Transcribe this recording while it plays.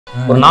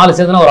ஒரு 4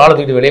 சேர்த்துனா ஒரு ஆளை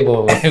தூக்கிட்டு வெளியே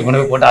கொண்டு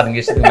போய் போட்டு அதுங்க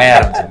இஷ்டத்துக்கு மேய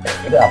ஆரம்பிச்சு.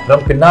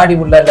 அப்புறம் பின்னாடி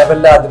உள்ள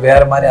லெவல்ல அது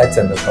வேற மாதிரி ஆச்சு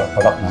அந்த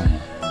படம்.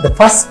 இந்த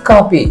ஃபர்ஸ்ட்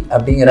காப்பி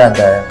அப்படிங்கிற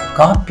அந்த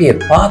காப்பியை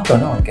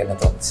பார்த்தோன்னு உனக்கு என்ன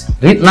தோணுச்சு?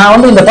 நான்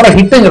வந்து இந்த படம்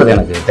ஹிட்டுங்கிறது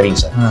எனக்கு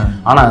தெரியும் சார்.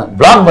 ஆனா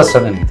பிளாக்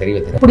பஸ்டர் எனக்கு தெரியவே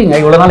தெரியும். எப்படிங்க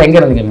இவ்வளவு நாள் எங்க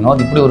இருந்தீங்க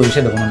இப்படி ஒரு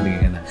விஷயத்தை கொண்டு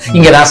வந்திருக்கீங்க?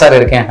 இங்க தான் சார்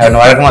இருக்கேன்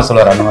வழக்கமா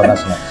சொல்லுவார், அந்த மாதிரி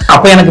தான் சொல்லுவேன்.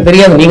 அப்ப எனக்கு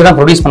தெரியாது நீங்க தான்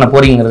ப்ரொடியூஸ் பண்ண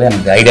போறீங்கிறது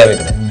எனக்கு ஐடியாவே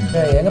கிடையாது.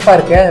 எங்கப்பா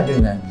இருக்க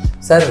அப்படின்னு.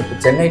 சார்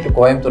சென்னை டு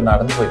கோயம்புத்தூர்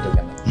நடந்து போயிட்டு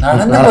இருக்கேன்.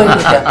 நடந்து போயிட்டு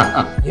இருக்கேன்.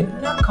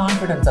 என்ன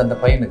கான்ஃபிடன்ஸ் அந்த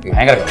பையனுக்கு,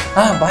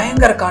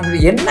 பயங்கர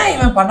கான்ஃபிடன்ஸ். என்ன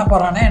இவன் பண்ண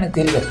போறானே எனக்கு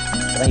தெரியல.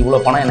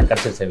 இவ்வளவு பணம் எனக்கு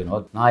கிடைச்சிருச்சு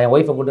வினோத். நான் என்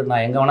ஒய்ஃபை கூட்டு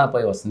நான் எங்க வேணா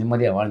போய்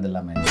நிம்மதியா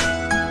வாழ்ந்துடலாமே.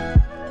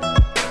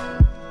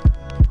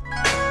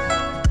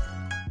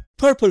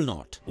 Purple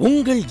Knot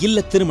உங்கள் இல்ல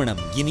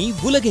திருமணம் இனி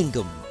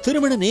உலகெங்கும்.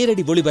 திருமண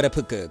நேரடி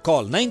ஒளிபரப்புக்கு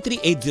call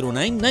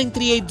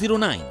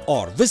 9380993809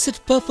 or visit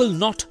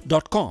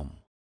purpleknot.com.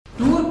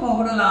 Tour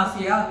போகணும்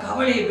ஆசையா?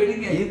 கவலையை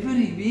விடுங்க.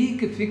 எவ்ரி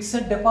வீக்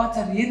ஃபிக்ஸட்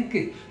டெபாசிட்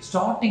இருக்கு.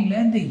 ஸ்டார்டிங்ல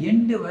இருந்து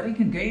எண்ட்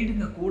வரைக்கும்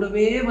கைடுங்க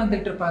கூடவே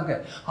வந்துட்டு இருப்பாங்க.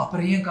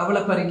 அப்புறம் ஏன்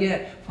கவலைப்படுறீங்க?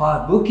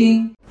 For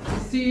booking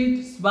visit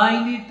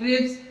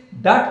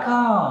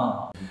smileytrips.com.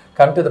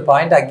 Come to the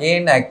point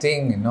again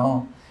acting.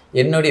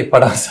 என்னுடைய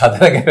படம்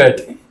சதுரங்க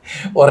வேட்டை.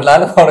 ஒரு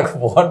நாள் உனக்கு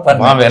ஃபோன்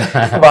பண்ணேன்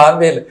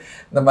பாம்பேல,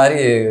 இந்த மாதிரி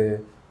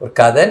ஒரு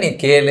கதை நீ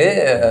கேளு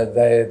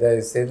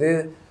செய்து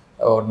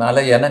ஒரு நாள்.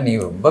 ஏன்னா நீ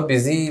ரொம்ப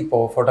பிஸி இப்போ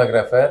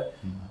ஃபோட்டோகிராஃபர்,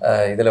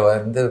 இதில்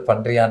வந்து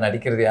பண்ணுறியா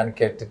நடிக்கிறதையான்னு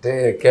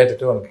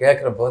கேட்டுட்டு உனக்கு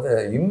கேட்குற போது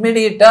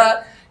இம்மிடியட்டாக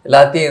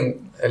எல்லாத்தையும்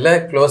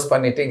எல்லாம் க்ளோஸ்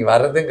பண்ணிவிட்டு இங்கே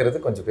வர்றதுங்கிறது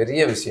கொஞ்சம்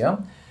பெரிய விஷயம்.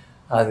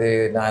 அது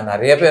நான்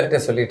நிறைய பேர்கிட்ட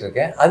சொல்லிகிட்டு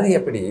இருக்கேன். அது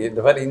எப்படி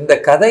இந்த மாதிரி இந்த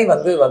கதை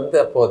வந்த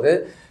போது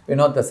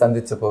வினோத்தை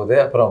சந்தித்த போது,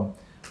 அப்புறம்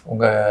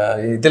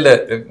உங்கள் இதில்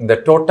இந்த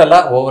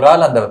டோட்டலாக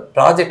ஓவரால் அந்த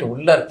ப்ராஜெக்ட்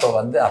உள்ளே இருக்க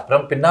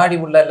அப்புறம் பின்னாடி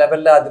உள்ள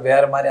லெவலில் அது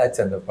வேறு மாதிரி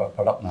ஆச்சு அந்த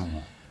படம்.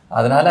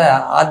 அதனால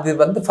அது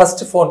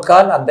first phone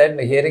call and then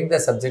hearing the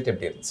subject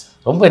எப்படி இருந்துச்சு?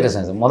 ரொம்ப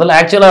இன்ட்ரெஸ்டிங் சார். முதல்ல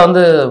ஆக்சுவலாக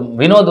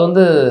வினோத்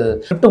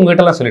ஸ்கிரிப்ட்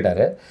உங்ககிட்டலாம்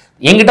சொல்லிட்டாரு.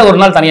 என்கிட்ட ஒரு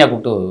நாள் தனியாக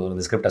கூப்பிட்டு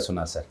ஒரு ஸ்கிரிப்டை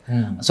சொன்னார் சார்.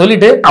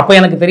 சொல்லிட்டு அப்போ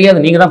எனக்கு தெரியாது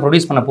நீங்கள் தான்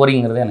ப்ரொடியூஸ் பண்ண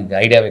போறீங்கிறது எனக்கு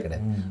ஐடியாவே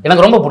கிடையாது.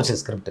 எனக்கு ரொம்ப பிடிச்ச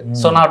ஸ்கிரிப்ட்.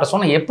 ஸோ நான் அவட்ட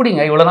சொன்னேன்,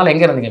 எப்படிங்க இவ்வளோ நாள்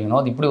எங்கே இருந்தீங்க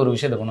வினோத் இப்படி ஒரு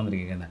விஷயத்தை கொண்டு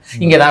வந்திருக்கீங்க?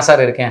 இங்கே தான்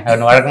சார் இருக்கேன்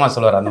வழக்கமாக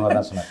சொல்லுவார், அந்த மாதிரி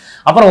தான் சொன்னார்.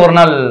 அப்புறம் ஒரு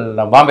நாள்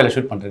நான் பாம்பேல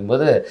ஷூட் பண்ணிருக்கும்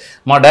போது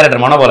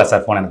டைரக்டர் மனோபாலா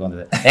சார் ஃபோன் எனக்கு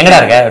வந்தது. எங்கடா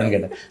இருக்க அப்படின்னு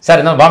கேட்டேன்.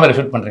 சார் இந்த பாம்பேல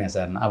ஷூட் பண்ணுறீங்க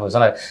சார். அப்போ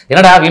சொன்னார்,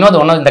 என்னடா வினோத்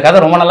இந்த கதை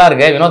ரொம்ப நல்லா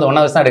இருக்கு, வினோத்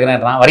 1 வருஷம் தான்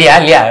எடுக்கிறேன், வரியா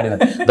இல்லையா அப்படின்னு.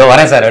 இதோ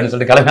வரேன் சார் அப்படின்னு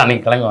சொல்லிட்டு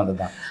கிளம்பி வந்தது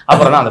தான்.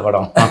 அப்புறம் தான் அந்த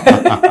படம்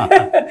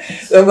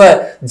ரொம்ப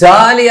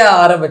ஜாலியா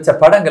ஆரம்பிச்ச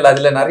படங்கள்.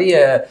 அதுல நிறைய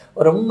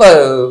ரொம்ப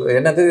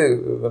என்னது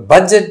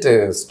பட்ஜெட்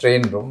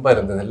ஸ்ட்ரெயின் ரொம்ப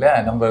இருந்தது இல்லையா?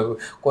 நம்ம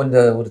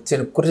கொஞ்சம் ஒரு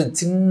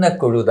சின்ன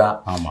குழு தான்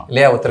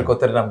இல்லையா?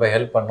 ஒருத்தருக்கு நம்ம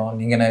ஹெல்ப் பண்ணோம்.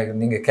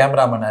 நீங்க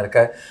கேமராமேனா இருக்க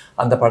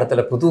அந்த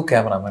படத்துல புது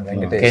கேமராமேன்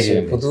வெங்கடேஷ்,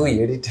 புது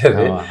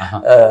எடிட்டர்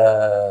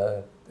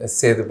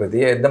சேதுபதி,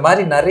 இந்த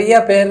மாதிரி நிறைய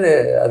பேர்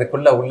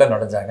அதுக்குள்ள உள்ள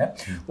நுழைஞ்சாங்க.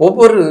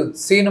 ஒவ்வொரு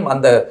சீனும்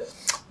அந்த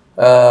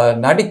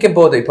நடிக்கும்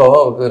போது இப்போ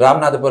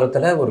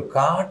ராமநாதபுரத்துல ஒரு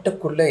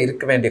காட்டுக்குள்ள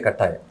இருக்க வேண்டிய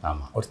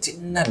கட்டாயம். ஒரு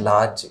சின்ன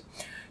லாட்ஜ்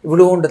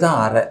இவ்வளோண்டு தான்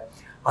அறை.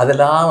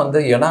 அதெல்லாம்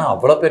ஏன்னா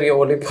அவ்வளோ பெரிய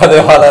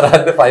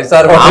ஒளிப்பதிவாளராக 5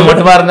 ஸ்டார்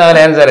மட்டுமா இருந்தாலும்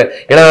ஏன் சார்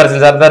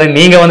இளவரசன் சார் இருந்தாரு.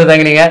 நீங்க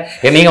தங்கினீங்க,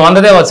 நீங்க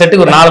வந்ததே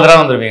செட்டுக்கு ஒரு 4 தடவை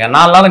வந்துருப்பீங்க.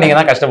 4 நாள் நீங்க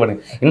தான் கஷ்டப்படுங்க.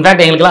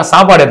 இன்ஃபேக்ட் எங்களுக்குலாம்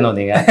சாப்பாடு எடுத்து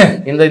வந்தீங்க.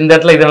 இந்த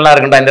இடத்துல இது நல்லா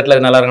இருக்குண்டா, இந்த இடத்துல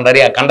இது நல்லா இருக்குண்டா,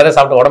 கண்டதை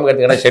சாப்பிட்டு உடம்புக்கு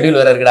எடுத்துக்கடா, ஷெடியூல்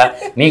வேற இருக்குடா,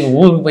 நீங்க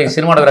ஊருக்கு போய்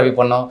சினிமாட்டோகிராஃபி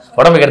பண்ணோம்,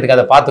 உடம்புக்கு எடுத்துக்க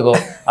அதை பார்த்துக்கோ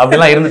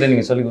அப்படிலாம் இருந்துட்டு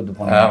நீங்க சொல்லி கொடுத்து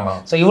போனோம்.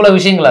 ஸோ இவ்வளோ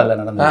விஷயங்கள் அதில்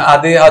நடந்தது.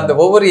 அது அந்த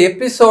ஒவ்வொரு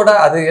எபிசோடா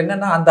அது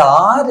என்னன்னா அந்த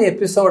 6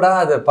 எபிசோடா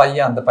அந்த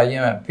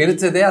பையன்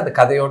பிரிச்சதே அந்த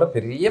கதையோட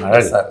பெரிய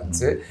பெருசா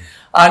இருந்துச்சு.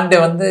 அண்டு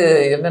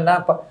என்னன்னா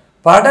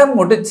படம்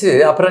முடிச்சு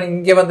அப்புறம்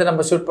இங்கே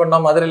நம்ம ஷூட்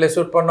பண்ணோம், மதுரையில்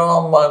ஷூட்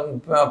பண்ணோம்,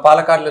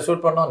 பாலக்காடில்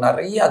ஷூட் பண்ணோம்,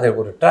 நிறைய அது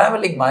ஒரு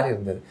ட்ராவலிங் மாதிரி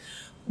இருந்தது.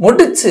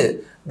 முடிச்சு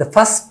இந்த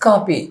ஃபர்ஸ்ட்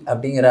காப்பி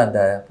அப்படிங்கிற அந்த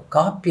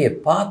காப்பியை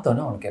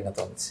பார்த்தோன்னே உனக்கு என்ன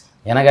தோணுச்சு?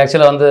 எனக்கு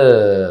ஆக்சுவலாக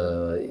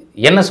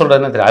என்ன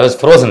சொல்கிறதுன்னு தெரியும். I was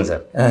frozen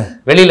sir.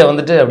 வெளியில்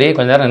அப்படியே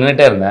கொஞ்ச நேரம்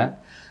நின்றுட்டே இருந்தேன்.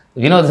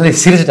 வினோத்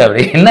சிரிச்சிட்டா,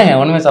 அப்படி என்ன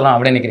ஒன்றுமே சொல்லலாம்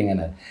அப்படியே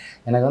நிற்கிறீங்கன்னு.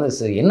 எனக்கு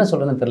என்ன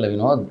சொல்கிறதுன்னு தெரியல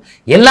வினோத்.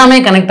 எல்லாமே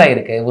கனெக்ட்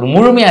ஆகிருக்கு, ஒரு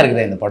முழுமையாக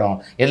இருக்குது இந்த படம்.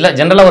 எல்லாம்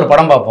ஜென்ரலாக ஒரு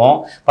படம் பார்ப்போம்,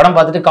 படம்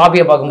பார்த்துட்டு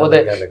காப்பியை பார்க்கும்போது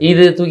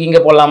இது தூக்கி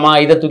இங்கே போடலாமா,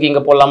 இதை தூக்கி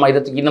இங்கே போடலாமா, இதை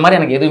தூக்கி இந்த மாதிரி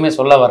எனக்கு எதுவுமே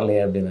சொல்ல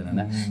வரலையே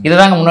அப்படின்னு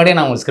இதுதாங்க முன்னாடியே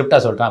நான் உங்களுக்கு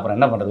ஸ்கிரிப்டாக சொல்லிட்டேன். அப்புறம்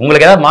என்ன பண்ணுறது,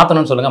 உங்களுக்கு ஏதாவது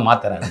மாற்றணும்னு சொல்லுங்கள்,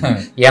 மாற்றுறேன்.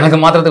 எனக்கு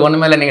மாற்றுறதுக்கு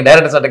ஒன்றுமே இல்லை. நீங்கள்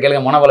டைரக்டர் சார்ட்ட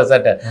கேளுங்க, மனோபாலா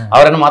சார்ட்ட,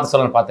 அவர் என்ன மாற்ற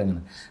சொல்லணும்னு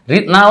பார்த்துங்க.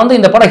 நான்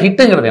இந்த படம்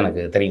ஹிட்டுங்கிறது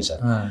எனக்கு தெரியும்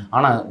சார்.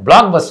 ஆனால்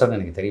பிளாக் பஸ்டர்னு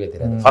எனக்கு தெரியவே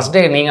தெரியாது. ஃபர்ஸ்ட்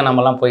டே நீங்கள்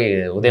நம்மலாம் போய்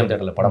உதயம்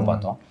தேட்டரில் படம்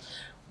பார்த்தோம்.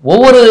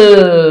 ஒவ்வொரு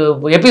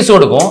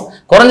எபிசோடுக்கும்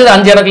குறைஞ்சது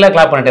 5 இடத்துல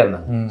கிளாப் பண்ணிட்டே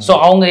இருந்தாங்க. ஸோ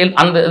அவங்க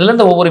அந்த இதுல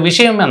இருந்து ஒவ்வொரு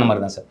விஷயமே அந்த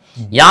மாதிரி தான் சார்.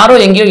 யாரோ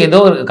எங்கேயோ ஏதோ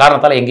ஒரு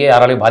காரணத்தால் எங்கேயோ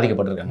யாராலையும்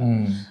பாதிக்கப்பட்டிருக்காங்க.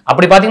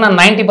 அப்படி பார்த்தீங்கன்னா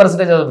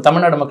 90%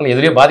 தமிழ்நாடு மக்கள்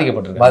எதிரையோ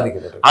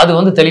பாதிக்கப்பட்டிருக்காங்க.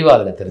 அது தெளிவாக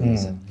அதில்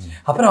தெரிஞ்சு சார்.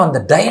 அப்புறம்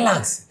அந்த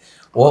டைலாக்ஸ்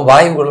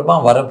வாயு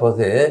மூலமாக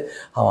வரப்போது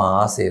அவன்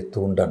ஆசையை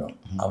தூண்டணும்,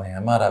 அவன்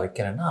எம்ஆரா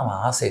வைக்கிறேன்னா அவன்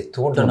ஆசையை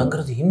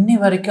தூண்டணுங்கிறது இன்னி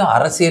வரைக்கும்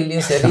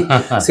அரசியல்லையும் சரி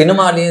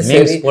சினிமாலையும்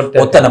சரி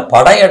ஒருத்தனை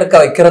படம் எடுக்க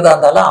வைக்கிறதா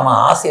இருந்தாலும் அவன்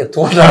ஆசையை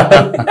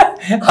தூண்டணும்.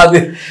 அது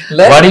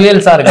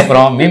வடிவேல் சாருக்கு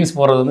அப்புறம் மீம்ஸ்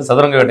போடுறது வந்து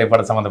சதுரங்க வேட்டை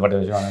படம் சம்பந்தப்பட்ட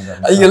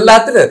விஷயம்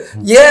எல்லாத்துலயும்.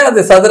 ஏன் அது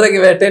சதுரங்க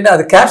வேட்டைன்னு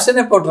அது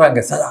கேப்ஷனே போடுறாங்க.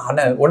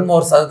 ஒன்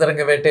மோர்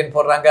சதுரங்க வேட்டைன்னு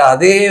போடுறாங்க.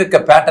 அதே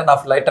பேட்டர்ன்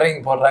ஆஃப்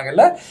லைட்டரிங்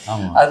போடுறாங்கல்ல.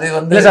 அது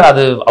வந்து இல்லை சார்,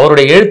 அது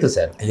அவருடைய எழுத்து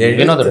சார்,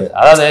 வினோத்.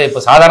 அதாவது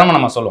இப்போ சாதாரணமாக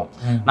நம்ம சொல்லுவோம்,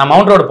 நான்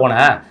மவுண்ட் ரோடு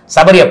போனேன்,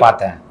 சபரியை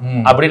பார்த்தேன்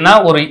அப்படின்னா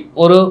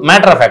ஒரு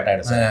மேட்டர் ஆஃப் ஃபேக்ட்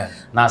ஆயிடும் சார்.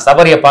 நான்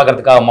சபரியை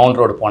பார்க்கறதுக்காக மவுண்ட்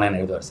ரோடு போனேன்னு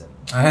எழுதுவார் சார்.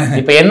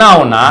 இப்ப என்ன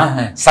ஆகும்னா,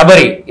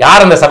 சபரி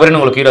யார், அந்த சபரின்னு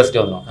உங்களுக்கு கியூரியாசிட்டி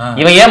வந்துடும்.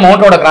 இவன் ஏன்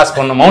மவுண்ட் ரோட கிராஸ்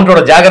பண்ணணும், மவுண்ட்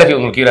ரோட ஜியோகிராஃபி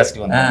உங்களுக்கு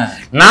கியூரியாசிட்டி வந்துடும்.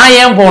 நான்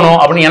ஏன் போகணும்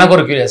அப்படின்னு எனக்கு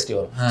ஒரு கியூரியாசிட்டி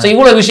வரும். சோ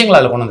இவ்வளவு விஷயங்கள்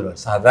அதுல கொண்டு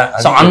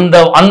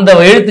வந்துருவார். அந்த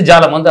எழுத்து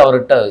ஜாலம் வந்து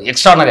அவர்கிட்ட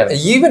எக்ஸ்ட்ரானரியா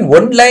இருக்கு. ஈவன்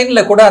ஒன்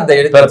லைன்ல கூட அந்த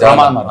எழுத்து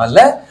பிரமாதமா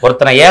இல்ல.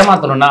 ஒருத்தனை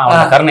ஏமாத்தணும்னா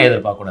அவன் கருணை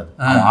எதிர்பார்க்க கூடாது,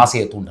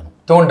 ஆசையை தூண்டணும்.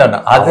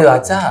 அது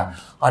ஆச்சா.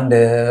 அந்த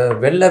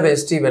வெள்ளை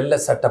வேஷ்டி வெள்ளை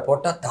சட்டை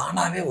போட்டா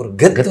தானாவே ஒரு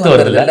கெத்து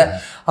வருது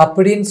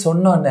அப்படின்னு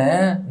சொன்னோன்னே,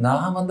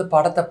 நான் வந்து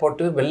படத்தை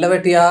போட்டு வெள்ளை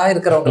வேட்டியா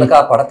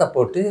இருக்கிறவங்களுக்கா படத்தை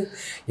போட்டு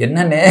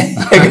என்னன்னே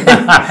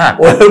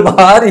ஒரு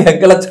மாதிரி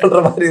எங்களை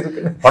சொல்ற மாதிரி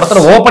இருக்கு.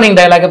 படத்துல ஓப்பனிங்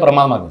டயலாக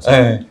பிரமாதமா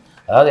இருக்கும்.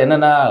 அதாவது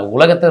என்னன்னா,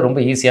 உலகத்தை ரொம்ப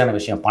ஈஸியான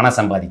விஷயம் பணம்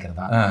சம்பாதிக்கிறது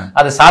தான்.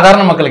 அது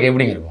சாதாரண மக்களுக்கு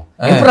எப்படிங்க இருக்கும்?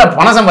 எப்படா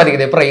பணம்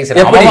சம்பாதிக்கிறது எப்படா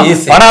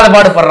ஈஸி, படாத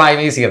பாடுபடுறான்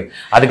இவன் ஈஸியர்.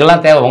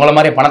 அதுக்கெல்லாம் தேவை உங்களை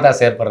மாதிரி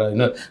பணத்தாசை ஏற்படுற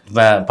இன்னும்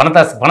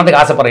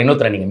பணத்துக்கு ஆசைப்படுற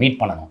இன்னொருத்தரை நீங்க மீட்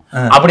பண்ணணும்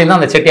அப்படின்னு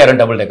அந்த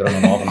செட்டியாரும் டபுள்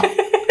டேக்கர் ஓப்பனா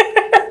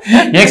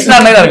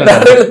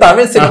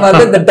தமிழ்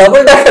சினிமால இந்த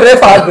டபுள் டேக்கரே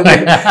பார்த்து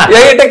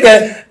என்கிட்ட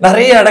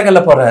நிறைய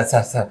இடங்கள்ல போறேன்.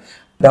 சார்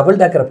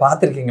டபுள் டேக்கரை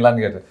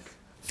பார்த்துருக்கீங்களான்னு கேட்டு,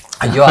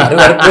 ஐயோ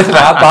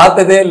நான்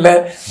பார்த்ததே இல்லை.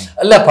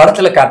 இல்ல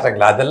படத்துல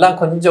காட்டுறாங்களா, அதெல்லாம்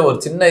கொஞ்சம் ஒரு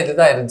சின்ன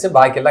இதுதான் இருந்துச்சு,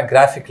 பாக்கி எல்லாம்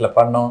கிராஃபிக்ல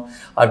பண்ணோம்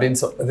அப்படின்னு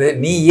சொல்றது.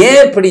 நீ ஏன்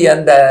இப்படி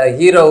அந்த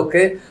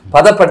ஹீரோவுக்கு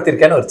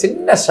பதப்படுத்திருக்கேன்னு ஒரு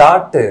சின்ன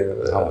ஷார்ட்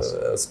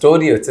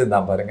ஸ்டோரி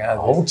வச்சிருந்தான் பாருங்க.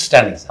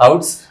 அவுட்ஸ்டாண்டிங்.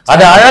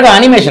 அது அழகா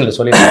அனிமேஷன்ல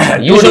சொல்லிருக்காங்க.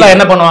 யூசுவலா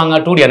என்ன பண்ணுவாங்க,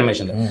 2D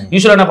அனிமேஷன்ல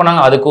யூசுவலா என்ன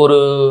பண்ணுவாங்க, அதுக்கு ஒரு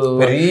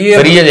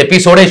பெரிய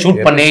எபிசோடே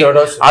ஷூட் பண்ணி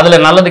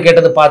அதுல நல்லது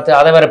கேட்டது பார்த்து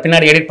அதை வேற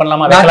பின்னாடி எடிட்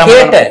பண்ணலாமா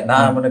கேட்டேன்.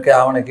 நான்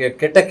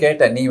அவனுக்கு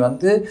கேட்டேன், நீ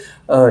வந்து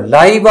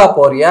லைவா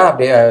போறியா,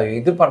 அப்படியே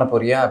இது பண்ண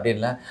போறியா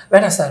அப்படின்ல.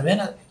 வேணாம் சார்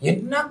வேணாம்.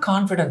 என்ன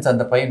கான்ஃபிடன்ஸ்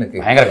அந்த பையனுக்கு,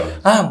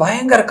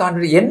 பயங்கர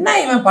கான்ஃபிடன்ஸ். என்ன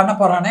இவன் பண்ண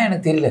போறானே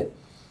எனக்கு தெரியல.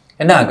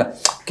 என்ன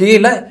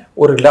கீழே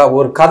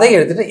ஒரு கதை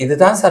எடுத்துட்டு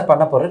இதுதான் சார்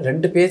பண்ண போறேன்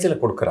 2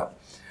 பேஜில் கொடுக்குறான்.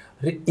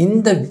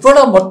 இந்த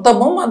இவ்வளவு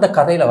மொத்தமும் அந்த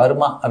கதையில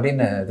வருமா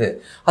அப்படின்னு. இது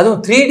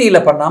அதுவும்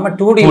 3Dல பண்ணாம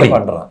 2Dல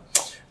பண்றான்.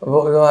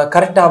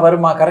 கரெக்டா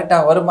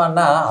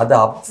வருமானா அது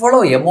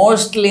அவ்வளவு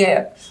எமோஷனலியே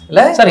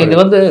இல்ல சார். இது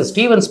வந்து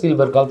ஸ்டீவன்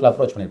ஸ்பீல்பர்க் காலத்துல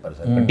அப்ரோச் பண்ணிருப்பாரு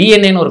சார்.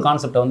 டிஎன்ஏன்னு ஒரு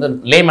கான்செப்டை வந்து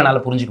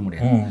லேமனால புரிஞ்சிக்க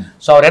முடியாது.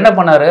 ஸோ அவர் என்ன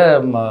பண்ணாரு,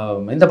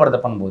 இந்த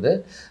படத்தை பண்ணும்போது,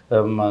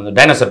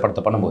 டைனோசர்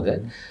படத்தை பண்ணும்போது,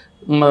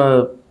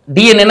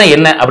 டிஎன்ஏனா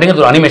என்ன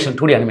அப்படிங்கிறது ஒரு அனிமேஷன்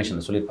 2D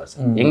அனிமேஷன் சொல்லியிருப்பார்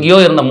சார். எங்கேயோ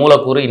இருந்த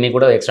மூலக்கூறு இன்னைக்கு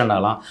கூட எக்ஸ்டெண்ட்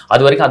ஆகலாம்,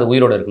 அது வரைக்கும் அது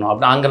உயிரோடு இருக்கணும்.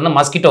 அப்படி அங்கே இருந்த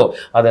மஸ்கிட்டோ,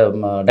 அதை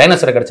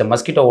டைனோசரை கிடைச்ச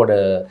மஸ்கிட்டோவோட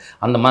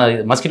அந்த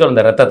மஸ்கிட்டோ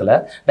இருந்த ரத்தத்தில்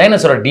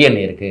டைனோசரோட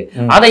டிஎன்ஏ இருக்கு,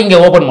 அதை இங்கே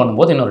ஓப்பன்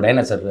பண்ணும்போது இன்னொரு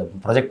டைனோசர்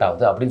ப்ரொஜெக்ட்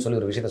ஆகுது அப்படின்னு சொல்லி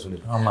ஒரு விஷயத்த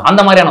சொல்லியிருக்கோம்.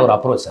 அந்த மாதிரியான ஒரு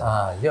அப்ரோச்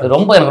சார்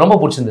ரொம்ப எனக்கு ரொம்ப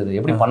பிடிச்சிருந்தது.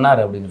 எப்படி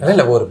பண்ணாரு அப்படிங்கிறது.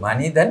 இல்லை ஒரு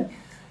மனிதன்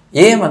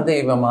ஏன் வந்து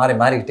இவன்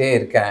மாறிக்கிட்டே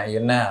இருக்கேன்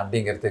என்ன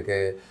அப்படிங்கிறதுக்கு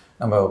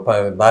நம்ம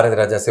பாரதி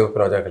ராஜா சிவப்பு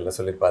ரோஜாக்களில்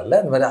சொல்லியிருப்பார்ல,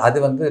 இந்த மாதிரி அது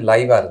வந்து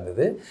லைவாக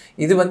இருந்தது.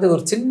 இது வந்து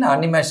ஒரு சின்ன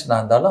அனிமேஷனாக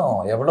இருந்தாலும்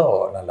எவ்வளோ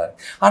நல்லா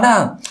இருக்கு.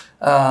 ஆனால்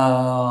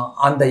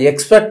அந்த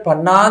எக்ஸ்பெக்ட்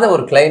பண்ணாத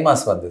ஒரு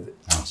கிளைமாஸ் வந்தது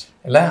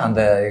இல்லை,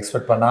 அந்த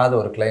எக்ஸ்பெக்ட் பண்ணாத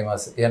ஒரு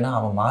கிளைமாஸ். ஏன்னா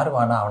அவன்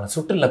மாறுவானா, அவனை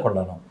சுட்டுல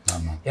கொள்ளணும்.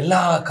 எல்லா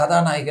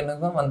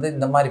கதாநாயகனுக்கும் வந்து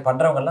இந்த மாதிரி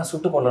பண்ணுறவங்கெல்லாம்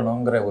சுட்டு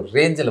கொள்ளணுங்கிற ஒரு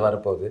ரேஞ்சில்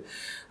வரப்போகுது.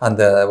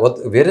 அந்த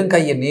வெறும்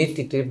கையை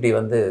நீட்டிட்டு இப்படி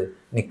வந்து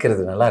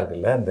நிற்கிறது நல்லா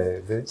இருக்குல்ல அந்த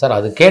இது. சார்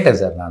அது கேட்டேன்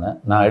சார்,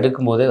 நான்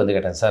எடுக்கும்போதே வந்து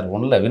கேட்டேன் சார்,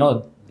 ஒன்றும் இல்லை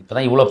வினோத், இப்போ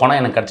தான் இவ்வளோ பணம்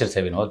எனக்கு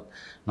கிடச்சிருச்சேன் வினோத்,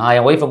 நான்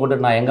என் ஒய்ஃபை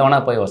கூட்டு நான் எங்கே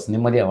வேணால் போய்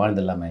நிம்மதியாக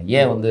வாழ்ந்துடலாமே,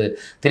 ஏன் வந்து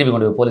திருப்பி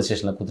கொண்டு போய் போலீஸ்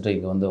ஸ்டேஷனில் கொடுத்துட்டு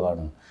இங்கே வந்து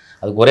வாழணும்.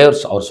 அதுக்கு ஒரே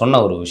அவர்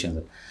சொன்ன ஒரு விஷயம்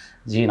சார்,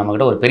 ஜி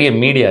நம்மக்கிட்ட ஒரு பெரிய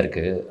மீடியா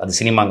இருக்குது, அது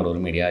சினிமாங்கிற ஒரு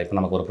மீடியா. இப்போ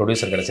நமக்கு ஒரு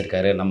ப்ரொடியூசர்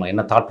கிடச்சிருக்காரு, நம்ம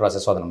என்ன தாட்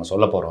ப்ராசஸோ அதை நம்ம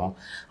சொல்ல போகிறோம்.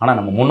 ஆனால்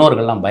நம்ம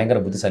முன்னோர்கள்லாம் பயங்கர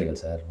புத்திசாலிகள்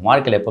சார்.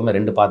 வாழ்க்கையில் எப்போவுமே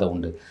 2 பாதை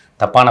உண்டு,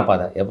 தப்பான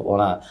பாதை எப்போ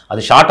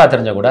அது ஷார்ட்டாக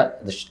தெரிஞ்சால் கூட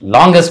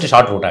லாங்கஸ்ட்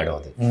ஷார்ட் ரூட் ஆகிடும்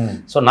அது.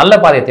 ஸோ நல்ல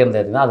பாதையை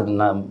தேர்ந்தெடுத்தீங்கன்னா அது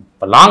நான்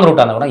இப்போ லாங்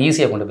ரூட்டாக இருந்தால் கூட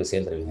ஈஸியாக கொண்டு போய்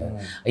சேர்ந்துருவீங்க.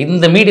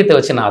 இந்த மீடியத்தை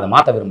வச்சு நான் அதை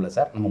மாற்ற விரும்பலை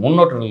சார். நம்ம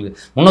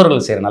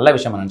முன்னோர்கள் செய்கிற நல்ல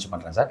விஷயமா நினச்சி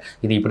பண்ணுறேன் சார்.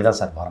 இது இப்படி தான்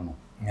சார் வரணும்.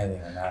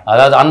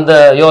 அதாவது அந்த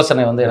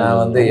யோசனை வந்து நான்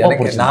வந்து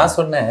எனக்கு நான்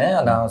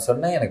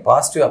சொன்னேன் எனக்கு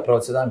பாசிட்டிவ்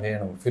அப்ரோச் தான்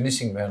வேணும்,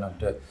 ஃபினிஷிங்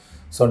வேணும்ட்டு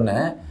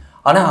சொன்னேன்.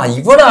 ஆனா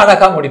இவ்வளவு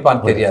அழகா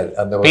முடிப்பான்னு தெரியாது.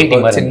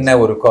 அந்த சின்ன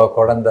ஒரு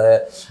குழந்தை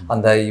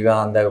அந்த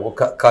இவன் அந்த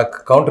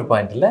கவுண்டர்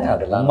பாயிண்ட்ல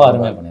அதெல்லாம் ரொம்ப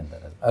அருமையாக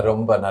பண்ணியிருந்தாரு,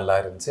 ரொம்ப நல்லா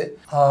இருந்துச்சு.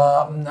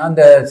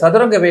 அந்த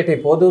சதுரங்க வேட்டை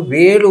போது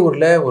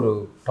வேலூர்ல ஒரு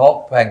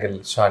டாப் ஆங்கிள்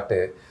ஷாட்டு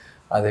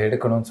அதை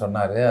எடுக்கணும்னு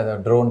சொன்னாரு, அது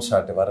ட்ரோன்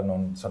ஷாட்டு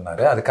வரணும்னு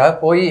சொன்னாரு. அதுக்காக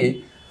போய்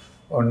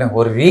ஒன்று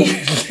ஒரு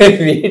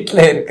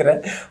வீட்டில் இருக்கிற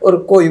ஒரு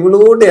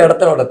இவ்வளோண்டு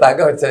இடத்துல உன்னை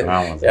தங்க வச்சேன்.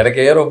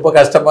 எனக்கே ரொம்ப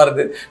கஷ்டமா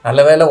இருந்து,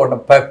 நல்ல வேலை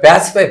உன்னை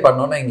பேசிஃபை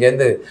பண்ணோன்னா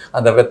இங்கேருந்து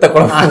அந்த வெத்த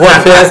குழம்பு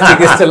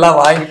எல்லாம்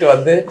வாங்கிட்டு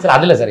வந்து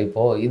அதில் சார்.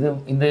 இப்போ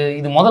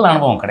இது முதல்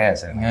அனுபவம் கிடையாது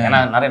சார்.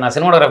 ஏன்னா நான்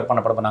சினிமாட்டோகிராஃபி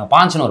பண்ண படம் நாங்கள்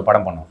பாஞ்சுன்னு ஒரு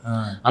படம் பண்ணோம்.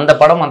 அந்த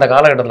படம் அந்த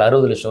காலகட்டத்தில்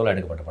 60 லட்சம்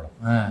எடுக்கப்பட்ட படம்.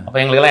 அப்போ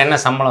எங்களுக்கெல்லாம் என்ன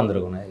சம்பளம்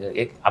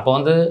வந்துருக்குன்னு, அப்போ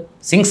வந்து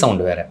சிங்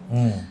சவுண்டு வேற,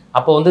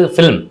 அப்போ வந்து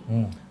ஃபில்ம்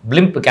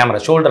பிளிம்ப் கேமரா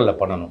ஷோல்டரில்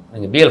பண்ணணும்.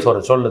 நீங்கள்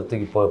BL4 ஷோல்டர்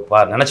தூக்கி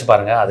நினச்சி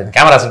பாருங்கள், அது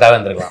கேமரா செட்டாகவே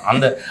இருந்திருக்கலாம்.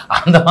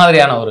 அந்த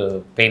மாதிரியான ஒரு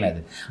பெயின்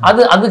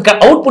அதுக்கு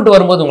அவுட்புட்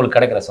வரும்போது உங்களுக்கு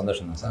கிடைக்கிற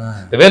சந்தோஷம் தான் சார்.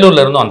 இப்போ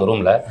வேலூரில் இருந்தோம் அந்த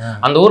ரூமில்,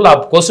 அந்த ஊரில்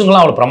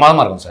கொசுங்கெல்லாம் அவ்வளோ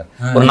பிரமாதமாக இருக்கும் சார்.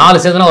 ஒரு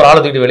 4 சேர்த்துனா ஒரு ஆளை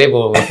தூக்கிட்டு வெளியே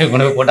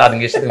கொண்டு போய் போட்டு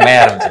அதுங்க இஷ்டத்துக்கு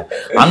மேய ஆரம்பிச்சிடும்.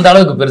 அந்த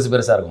அளவுக்கு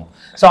பெருசாக இருக்கும்.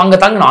 ஸோ அங்கே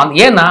தங்கணும்.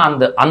 ஏன்னா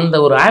அந்த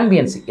ஒரு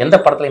ஆம்பியன்ஸ் எந்த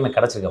படத்துலையுமே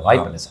கிடச்சிருக்க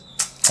வாய்ப்பு இல்லை சார்.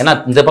 ஏன்னா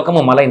இந்த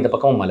பக்கமும் மலை, இந்த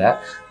பக்கமும் மலை,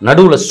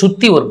 நடுவில்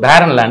சுற்றி ஒரு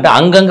பேரன் லேண்டு,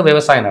 அங்கங்கே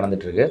விவசாயம்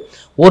நடந்துட்டு இருக்கு.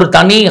 ஒரு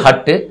தனி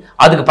ஹட்டு,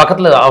 அதுக்கு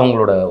பக்கத்தில்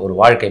அவங்களோட ஒரு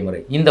வாழ்க்கை முறை.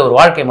 இந்த ஒரு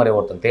வாழ்க்கை முறை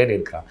ஒருத்தன் தேடி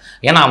இருக்கிறான்.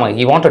 ஏன்னா அவன்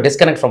he want to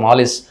disconnect from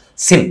all his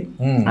sin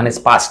and his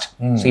past,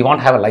 so he want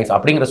to have a life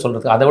அப்படிங்கிற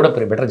சொல்றதுக்கு அதை விட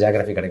பெட்டர்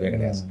ஜியோகிராஃபி கிடைக்கவே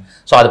கிடையாது.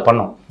 ஸோ அது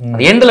பண்ணோம்.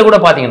 அது எண்டில் கூட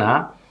பார்த்தீங்கன்னா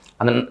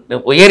அந்த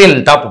ஏரியல்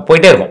டாப்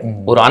போயிட்டே இருக்கும்,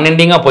 ஒரு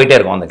அன்எண்டிங்காக போயிட்டே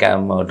இருக்கும். அந்த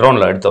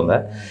ட்ரோனில் எடுத்தவங்க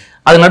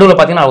அது நடுவில்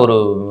பார்த்தீங்கன்னா ஒரு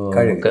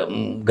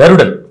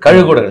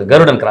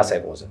கருடன் கிராஸ்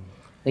ஆகி போகும் சார்.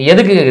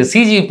 எதுக்கு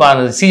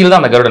சிஜியில் தான்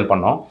அந்த கருடன்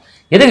பண்ணோம்,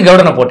 எதுக்கு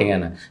கருடனை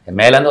போட்டிங்கன்னு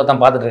மேலேருந்து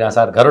ஒருத்தன் பார்த்துட்டு இருக்கான்.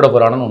 சார் கருட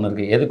புராணம்னு ஒன்று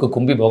இருக்குது, எதுக்கு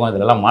கும்பி போகும்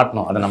இதெல்லாம்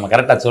மாட்டணும், அதை நம்ம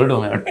கரெக்டாக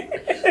சொல்லிடுவோம்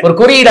ஒரு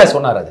குறியீடாக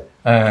சொன்னார்.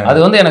 அது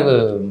வந்து எனக்கு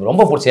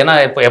ரொம்ப பிடிச்சி. ஏன்னா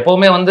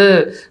எப்போவுமே வந்து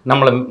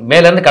நம்மளை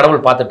மேலேருந்து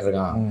கடவுள் பார்த்துட்டு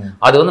இருக்கான்.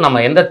 அது வந்து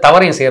நம்ம எந்த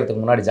தவறையும்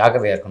செய்யறதுக்கு முன்னாடி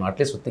ஜாக்கிரதையாக இருக்கணும்.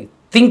 At least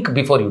think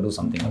before you do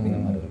something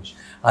அப்படிங்கிற மாதிரி விஷயம்.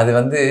 அது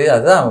வந்து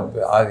அதுதான்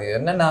அது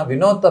என்னென்னா,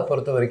 வினோத்தை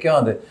பொறுத்த வரைக்கும்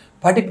அது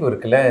படிப்பு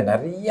இருக்குல்ல,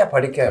 நிறைய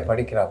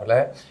படிக்கிறாப்புல,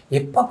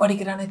 எப்போ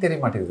படிக்கிறானே தெரிய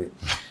மாட்டேங்குது.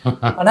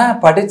 ஆனால்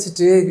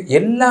படிச்சுட்டு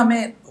எல்லாமே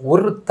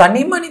ஒரு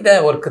தனி மனித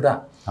ஒர்க்கு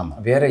தான்.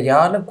 வேற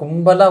யாரும்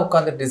கும்பலாக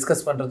உட்காந்து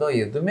டிஸ்கஸ் பண்ணுறதோ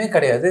எதுவுமே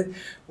கிடையாது.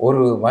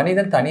 ஒரு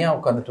மனிதன் தனியாக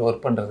உட்காந்துட்டு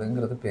ஒர்க்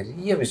பண்ணுறதுங்கிறது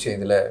பெரிய விஷயம்.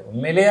 இதில்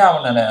உண்மையிலேயே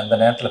அவனை அந்த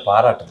நேரத்தில்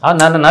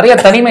பாராட்டணும். நான் நிறைய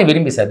தனிமை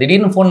விரும்பி சார்.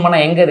 திடீர்னு ஃபோன்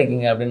பண்ணால் எங்கே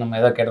இருக்கீங்க அப்படின்னு நம்ம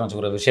எதாவது கேட்டோம்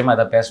வச்சுக்கிற விஷயமா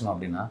எதாவது பேசணும்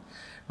அப்படின்னா,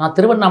 நான்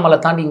திருவண்ணாமலை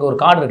தாண்டி இங்கே ஒரு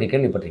காடு இருக்குது,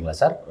 கேள்விப்பட்டீங்களா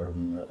சார்?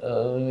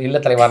 இல்லை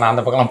தலைவா, நான்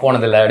அந்த பக்கம்லாம்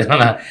போனதில்லை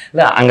அப்படின்னா,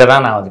 இல்லை அங்கே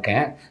தான் நான்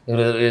இருக்கேன்,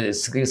 ஒரு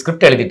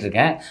ஸ்கிரிப்ட் எழுதிட்டு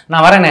இருக்கேன்,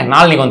 நான் வரேனே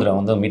நாளைக்கு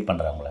வந்து மீட்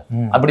பண்ணுறேன் உங்களை.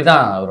 அப்படி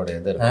தான் அவருடைய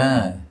இது.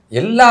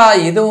 எல்லா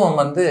இதுவும்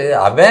வந்து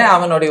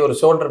அவனுடைய ஒரு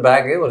ஷோல்டர்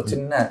பேக்கு, ஒரு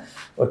சின்ன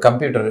ஒரு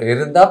கம்ப்யூட்டர்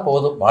இருந்தால்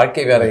போதும்,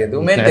 வாழ்க்கை வேற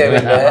எதுவுமே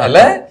தேவையில்லை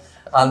இல்லை.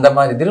 அந்த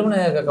மாதிரி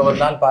திருவண்ணாமலை ஒரு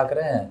நாள்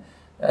பார்க்குறேன்,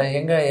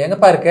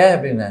 எங்கப்பா இருக்க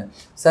அப்படின்னு.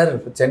 சார்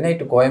சென்னை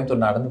டு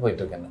கோயம்புத்தூர் நடந்து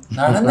போயிட்டு இருக்கேன்.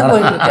 நடந்து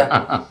போயிட்டு இருக்கேன்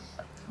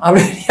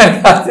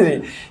அப்படின்னு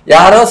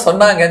யாரோ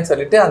சொன்னாங்கன்னு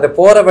சொல்லிட்டு அந்த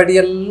போகிற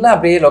வழியெல்லாம்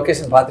அப்படியே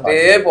லொக்கேஷன் பார்த்துட்டே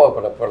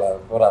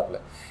போகிறாப்புல.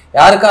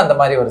 யாருக்கும் அந்த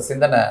மாதிரி ஒரு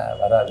சிந்தனை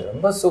வராது.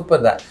 ரொம்ப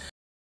சூப்பர் தான்.